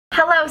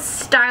Hello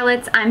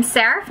Starlets, I'm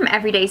Sarah from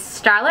Everyday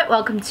Starlet.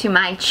 Welcome to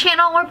my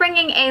channel. We're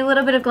bringing a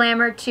little bit of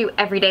glamour to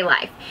everyday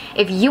life.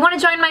 If you want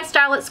to join my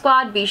Starlet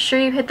squad, be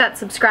sure you hit that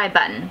subscribe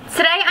button.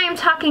 Today I am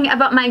talking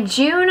about my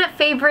June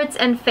favorites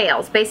and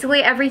fails.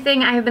 Basically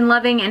everything I have been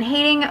loving and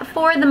hating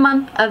for the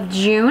month of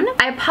June.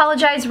 I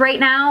apologize right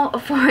now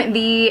for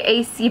the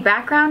AC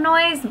background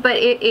noise, but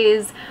it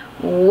is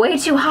way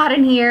too hot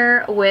in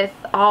here with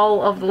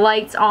all of the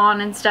lights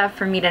on and stuff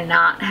for me to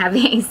not have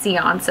the AC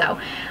on, so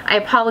I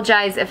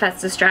apologize if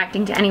that's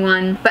distracting to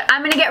anyone. But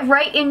I'm gonna get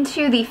right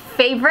into the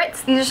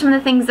favorites. These are some of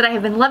the things that I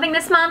have been loving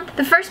this month.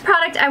 The first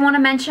product I want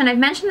to mention, I've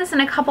mentioned this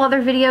in a couple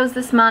other videos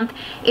this month,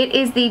 it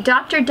is the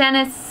Dr.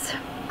 Dennis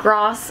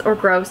Gross,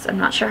 I'm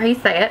not sure how you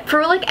say it,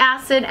 ferulic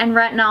acid and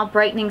retinol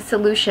brightening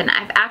solution.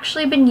 I've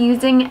actually been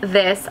using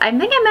this. I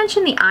think I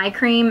mentioned the eye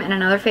cream in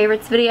another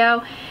favorites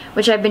video,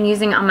 which I've been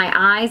using on my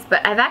eyes,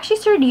 but I've actually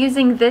started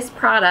using this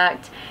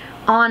product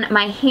on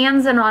my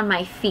hands and on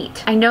my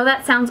feet. I know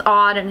that sounds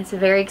odd and it's a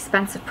very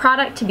expensive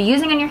product to be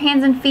using on your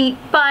hands and feet,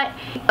 but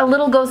a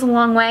little goes a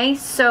long way,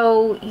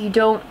 so you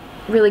don't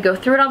really go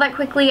through it all that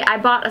quickly. I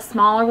bought a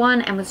smaller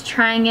one and was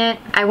trying it.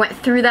 I went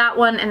through that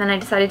one and then I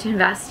decided to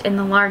invest in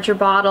the larger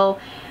bottle.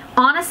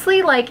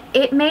 Honestly, like,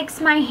 it makes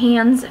my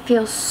hands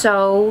feel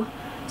so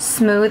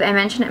smooth. I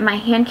mentioned it in my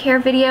hand care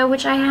video,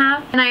 which I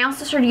have. And I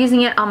also started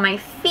using it on my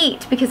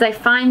feet because I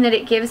find that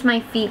it gives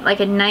my feet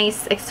like a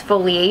nice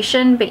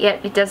exfoliation, but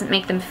yet it doesn't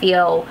make them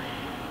feel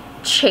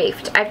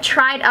chafed. I've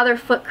tried other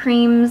foot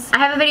creams. I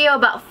have a video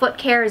about foot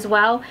care as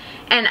well,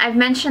 and I've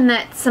mentioned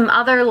that some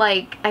other,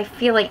 like, I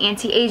feel like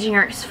anti-aging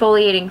or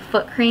exfoliating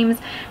foot creams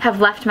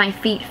have left my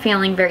feet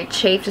feeling very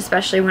chafed,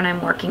 especially when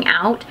I'm working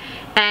out.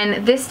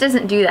 And this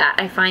doesn't do that.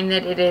 I find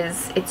that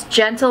it's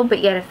gentle but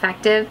yet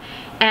effective.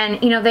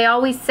 And, you know, they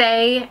always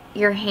say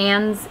your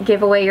hands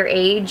give away your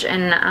age,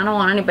 and I don't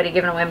want anybody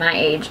giving away my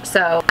age.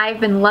 So I've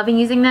been loving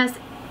using this.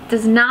 It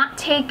does not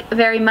take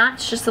very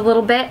much, just a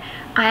little bit.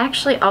 I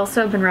actually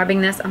also have been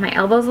rubbing this on my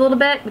elbows a little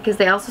bit because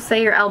they also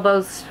say your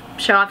elbows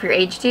show off your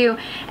age too.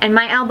 And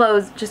my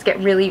elbows just get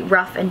really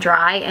rough and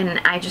dry, and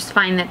I just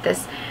find that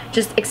this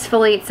just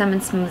exfoliates them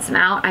and smooths them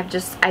out.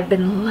 I've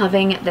been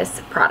loving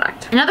this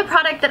product. Another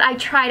product that I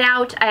tried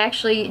out, I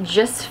actually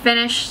just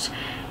finished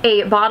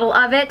a bottle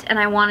of it and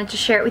I wanted to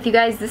share it with you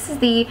guys. This is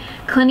the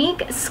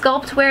Clinique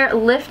Sculptwear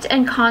Lift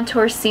and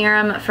Contour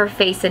Serum for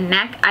face and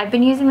neck. I've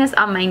been using this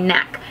on my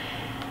neck.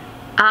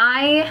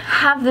 I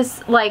have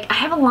this, like, I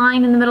have a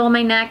line in the middle of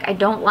my neck I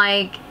don't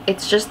like.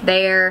 It's just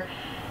there.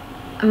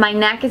 My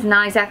neck is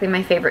not exactly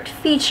my favorite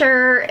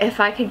feature. If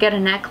I could get a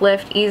neck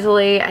lift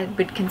easily, I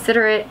would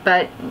consider it,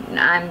 but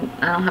I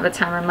don't have the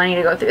time or money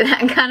to go through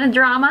that kind of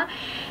drama.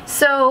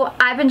 So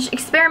I've been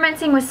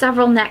experimenting with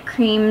several neck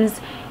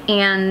creams,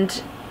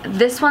 and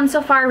this one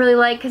so far I really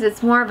like because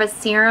it's more of a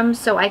serum,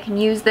 so I can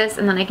use this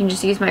and then I can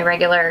just use my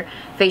regular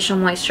facial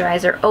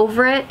moisturizer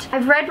over it.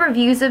 I've read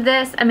reviews of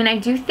this. I mean, I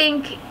do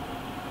think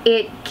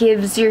it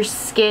gives your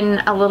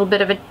skin a little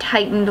bit of a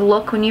tightened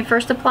look when you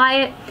first apply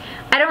it.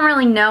 I don't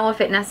really know if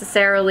it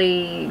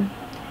necessarily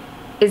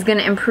is going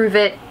to improve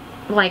it,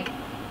 like,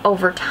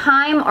 over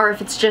time, or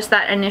if it's just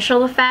that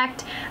initial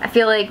effect. I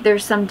feel like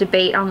there's some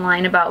debate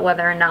online about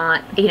whether or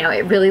not, you know,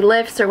 it really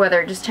lifts or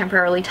whether it just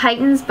temporarily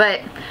tightens,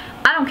 but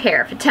I don't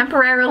care. If it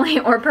temporarily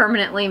or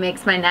permanently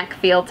makes my neck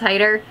feel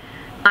tighter,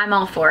 I'm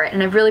all for it.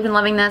 And I've really been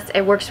loving this.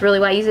 It works really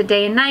well. I use it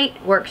day and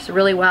night. Works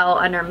really well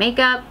under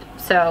makeup,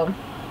 so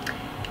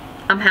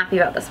I'm happy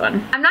about this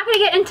one. I'm not going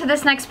to get into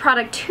this next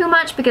product too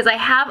much because I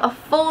have a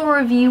full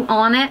review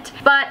on it,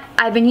 but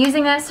I've been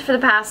using this for the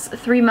past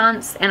 3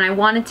 months and I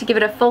wanted to give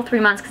it a full 3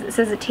 months because it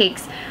says it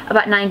takes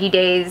about 90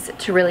 days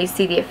to really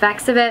see the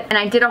effects of it. And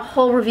I did a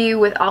whole review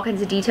with all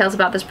kinds of details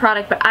about this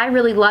product, but I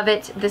really love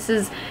it. This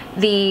is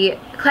the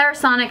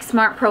Clarisonic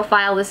Smart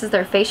Profile. This is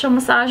their facial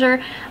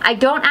massager. I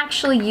don't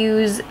actually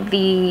use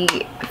the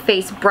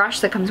face brush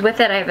that comes with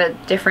it. I have a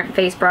different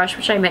face brush,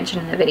 which I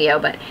mentioned in the video,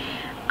 but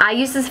I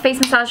use this face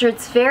massager.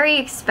 It's very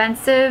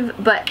expensive,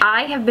 but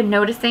I have been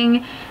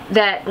noticing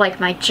that, like,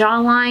 my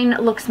jawline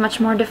looks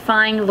much more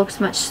defined, looks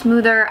much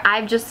smoother.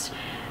 I've just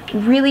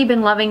really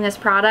been loving this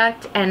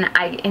product and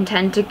I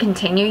intend to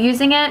continue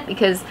using it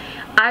because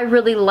I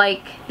really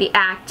like the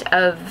act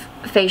of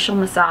facial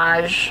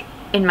massage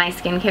in my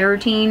skincare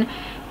routine,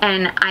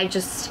 and I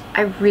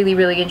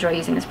really enjoy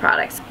using this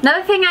product.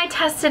 Another thing I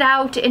tested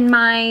out in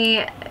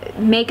my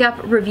makeup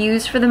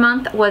reviews for the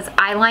month was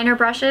eyeliner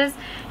brushes,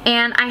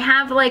 and I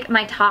have, like,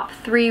 my top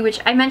 3, which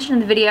I mentioned in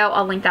the video.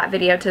 I'll link that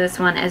video to this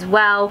one as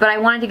well, but I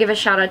wanted to give a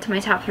shout out to my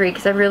top 3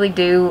 because I really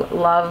do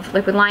love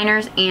liquid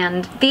liners,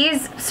 and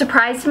these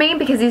surprised me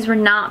because these were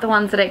not the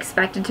ones that I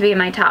expected to be in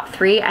my top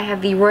 3. I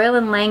have the Royal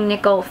 &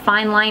 Langnickel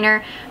Fine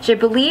Liner, which I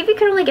believe you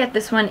can only get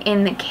this one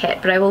in the kit,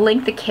 but I will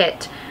link the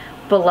kit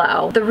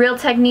below. The Real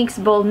Techniques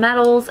Bold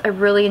Metals, I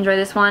really enjoy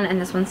this one, and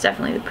this one's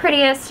definitely the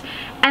prettiest.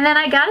 And then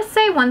I gotta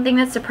say, one thing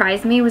that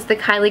surprised me was the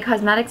Kylie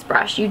Cosmetics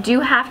brush. You do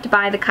have to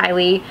buy the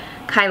Kylie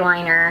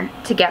liner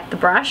to get the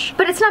brush,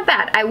 but it's not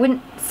bad. I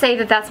wouldn't say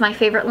that that's my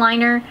favorite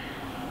liner,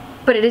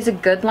 but it is a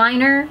good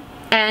liner.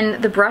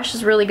 and the brush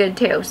is really good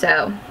too,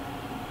 so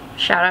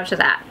shout out to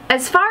that.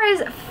 As far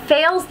as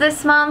fails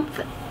this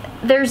month,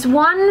 there's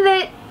one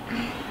that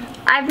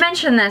I've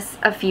mentioned this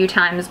a few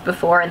times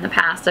before in the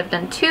past. I've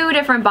done 2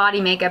 different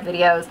body makeup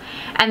videos,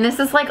 and this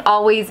is like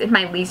always in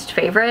my least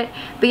favorite,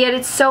 but yet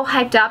it's so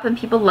hyped up and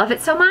people love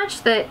it so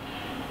much that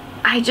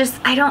I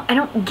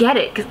don't get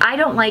it, because I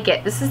don't like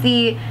it. This is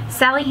the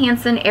Sally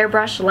Hansen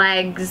Airbrush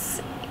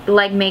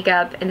leg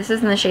makeup, and this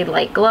is in the shade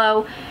Light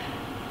Glow.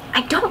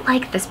 I don't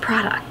like this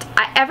product.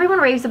 Everyone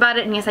raves about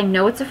it, and yes, I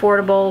know it's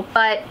affordable,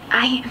 but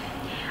I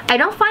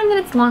don't find that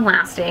it's long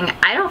lasting.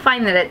 I don't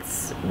find that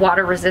it's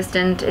water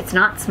resistant. It's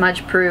not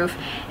smudge proof.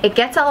 It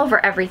gets all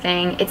over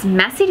everything. It's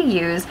messy to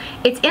use.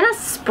 It's in a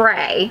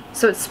spray,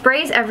 so it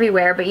sprays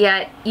everywhere, but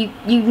yet you're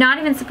not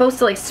even supposed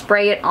to like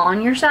spray it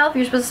on yourself.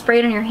 You're supposed to spray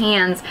it on your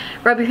hands,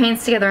 rub your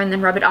hands together, and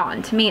then rub it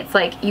on. To me, it's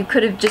like you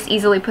could have just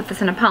easily put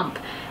this in a pump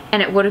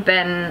and it would have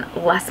been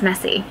less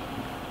messy.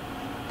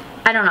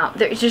 I don't know.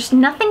 There's just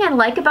nothing I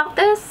like about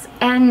this,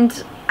 and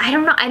I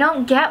don't know. I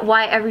don't get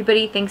why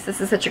everybody thinks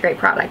this is such a great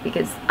product,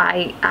 because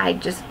I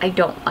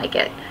don't like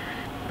it.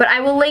 But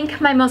I will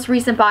link my most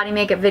recent body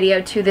makeup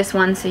video to this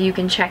one so you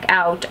can check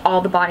out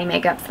all the body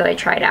makeups that I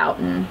tried out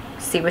and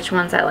see which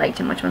ones I liked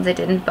and which ones I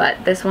didn't,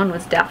 but this one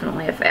was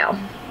definitely a fail.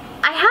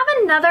 I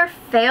have another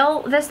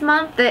fail this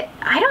month that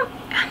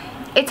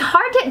it's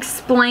hard to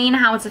explain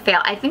how it's a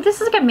fail. I think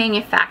this is like a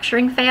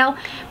manufacturing fail,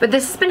 but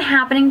this has been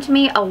happening to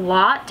me a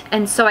lot,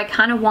 and so I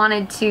kind of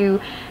wanted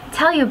to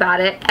tell you about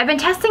it. I've been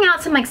testing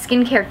out some like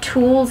skincare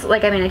tools.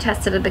 I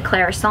tested the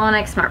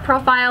Clarisonic Smart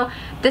Profile.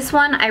 This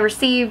one I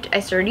received, I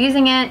started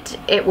using it.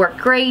 It worked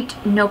great,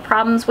 no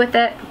problems with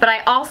it. But I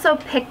also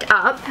picked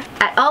up,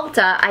 at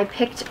Ulta, I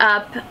picked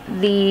up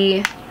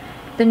the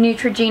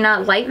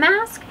Neutrogena Light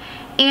Mask,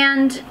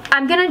 and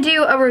I'm gonna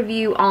do a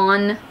review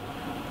on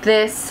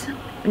this,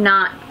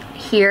 not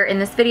here in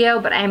this video,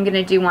 but I am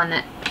gonna do one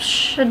that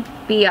should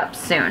be up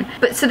soon.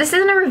 But so this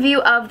isn't a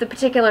review of the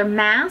particular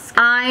mask.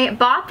 I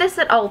bought this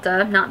at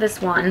Ulta, not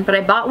this one, but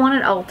I bought one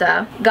at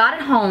Ulta, got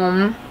it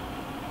home,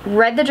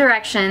 read the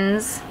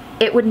directions,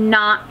 it would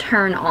not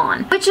turn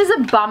on, which is a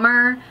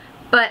bummer,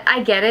 but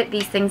I get it,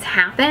 these things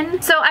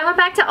happen. So I went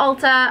back to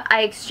Ulta,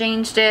 I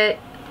exchanged it.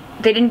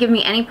 They didn't give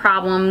me any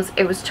problems.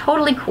 It was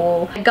totally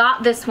cool. I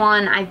got this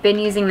one. I've been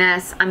using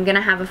this. I'm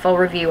gonna have a full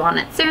review on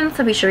it soon,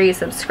 so be sure you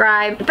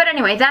subscribe. But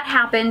anyway, that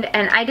happened,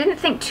 and I didn't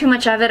think too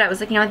much of it. I was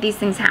like, you know what, these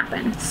things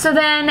happen. So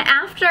then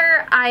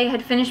after I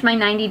had finished my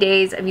 90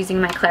 days of using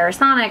my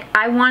Clarisonic,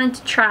 I wanted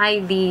to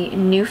try the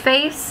New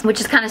Face, which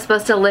is kind of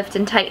supposed to lift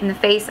and tighten the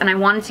face, and I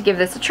wanted to give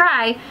this a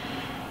try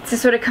to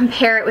sort of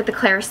compare it with the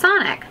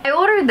Clarisonic. I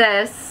ordered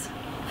this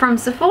from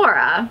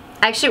Sephora.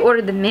 I actually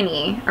ordered the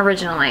mini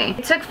originally.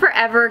 It took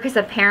forever because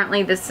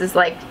apparently this is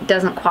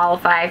doesn't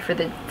qualify for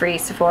the free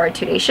Sephora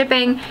 2-day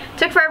shipping. It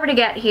took forever to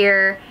get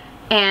here,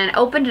 and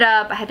opened it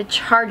up. I had to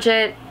charge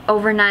it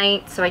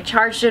overnight, so I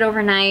charged it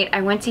overnight.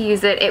 I went to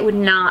use it. It would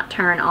not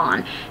turn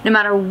on. No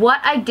matter what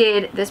I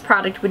did, this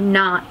product would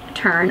not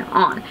turn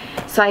on.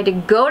 So I had to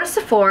go to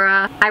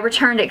Sephora. I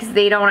returned it because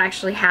they don't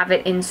actually have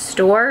it in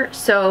store.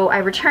 So I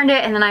returned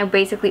it, and then I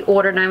basically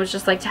ordered, and I was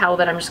just like, to hell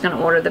with it, I'm just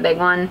gonna order the big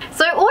one.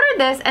 So I ordered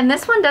this, and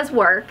this one does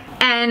work.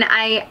 And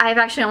I've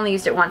actually only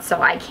used it once,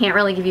 so I can't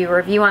really give you a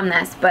review on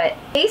this, but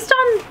based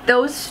on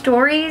those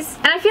stories,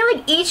 and I feel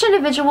like each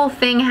individual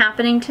thing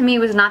happening to me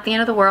was not the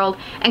end of the world,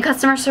 and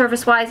customer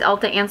service-wise,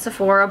 Ulta and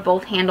Sephora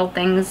both handled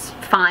things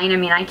fine. I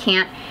mean, I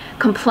can't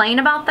complain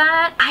about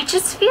that. I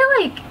just feel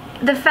like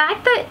the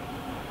fact that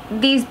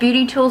these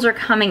beauty tools are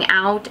coming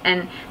out,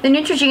 and the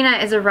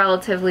Neutrogena is a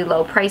relatively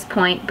low price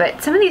point,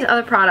 but some of these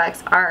other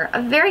products are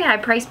a very high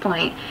price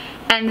point,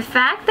 and the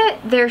fact that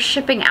they're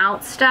shipping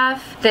out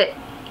stuff that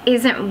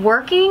isn't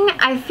working,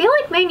 I feel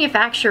like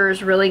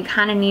manufacturers really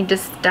kind of need to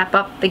step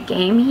up the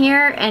game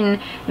here and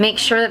make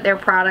sure that their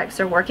products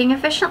are working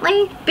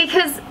efficiently,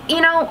 because,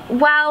 you know,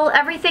 while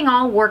everything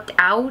all worked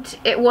out,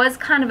 it was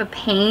kind of a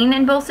pain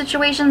in both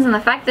situations, and the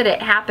fact that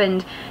it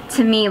happened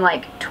to me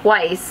like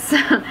twice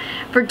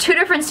for 2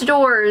 different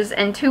stores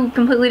and 2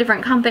 completely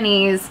different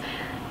companies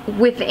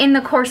within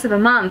the course of a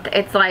month,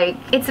 it's like,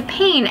 it's a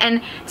pain.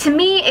 And to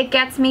me, it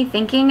gets me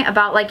thinking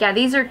about, like, yeah,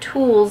 these are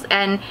tools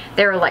and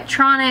they're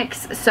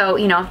electronics, so,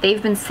 you know, if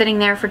they've been sitting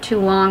there for too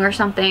long or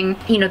something,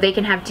 you know, they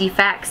can have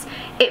defects.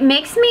 It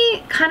makes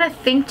me kind of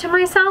think to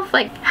myself,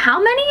 like,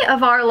 how many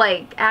of our,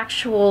 like,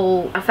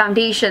 actual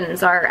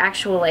foundations, our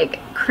actual, like,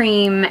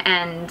 cream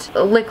and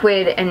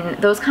liquid and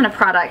those kind of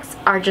products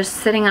are just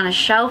sitting on a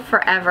shelf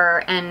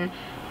forever and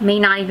may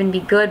not even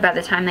be good by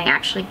the time they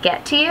actually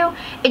get to you.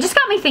 It just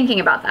got me thinking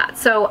about that.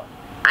 So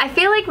I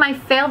feel like my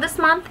fail this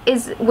month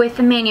is with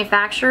the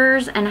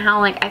manufacturers, and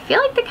how, like, I feel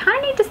like they kind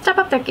of need to step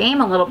up their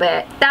game a little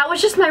bit. That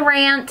was just my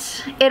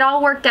rant. It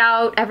all worked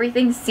out.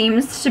 Everything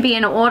seems to be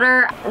in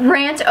order.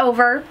 Rant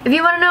over. If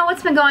you want to know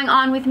what's been going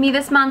on with me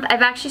this month,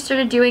 I've actually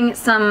started doing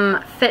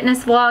some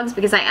fitness vlogs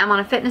because I am on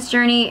a fitness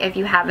journey. If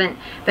you haven't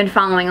been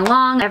following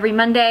along, every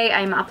Monday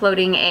I'm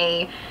uploading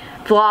a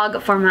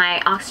vlog for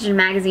my Oxygen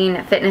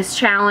Magazine Fitness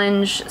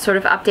Challenge, sort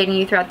of updating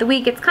you throughout the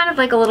week. It's kind of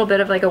like a little bit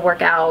of like a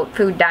workout,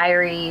 food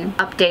diary,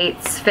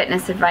 updates,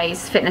 fitness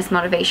advice, fitness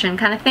motivation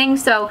kind of thing.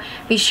 So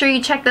be sure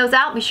you check those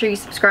out. Be sure you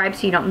subscribe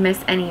so you don't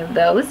miss any of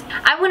those.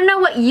 I want to know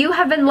what you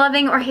have been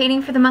loving or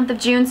hating for the month of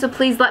June, so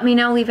please let me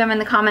know. Leave them in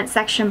the comment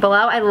section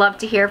below. I'd love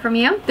to hear from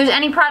you. If there's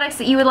any products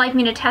that you would like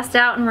me to test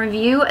out and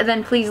review,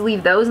 then please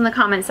leave those in the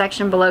comment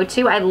section below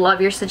too. I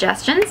love your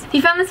suggestions. If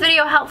you found this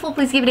video helpful,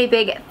 please give it a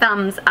big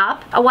thumbs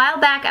up. A while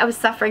back, I was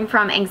suffering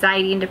from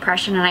anxiety and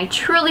depression, and I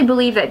truly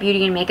believe that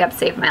beauty and makeup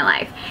saved my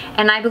life.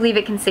 And I believe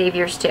it can save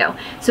yours too.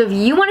 So if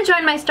you want to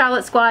join my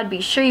Starlet squad,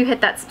 be sure you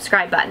hit that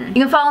subscribe button.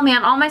 You can follow me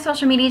on all my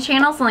social media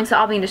channels. The links will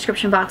all be in the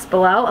description box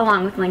below,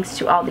 along with links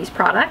to all these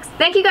products.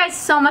 Thank you guys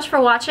so much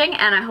for watching,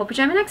 and I hope you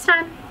join me next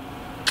time.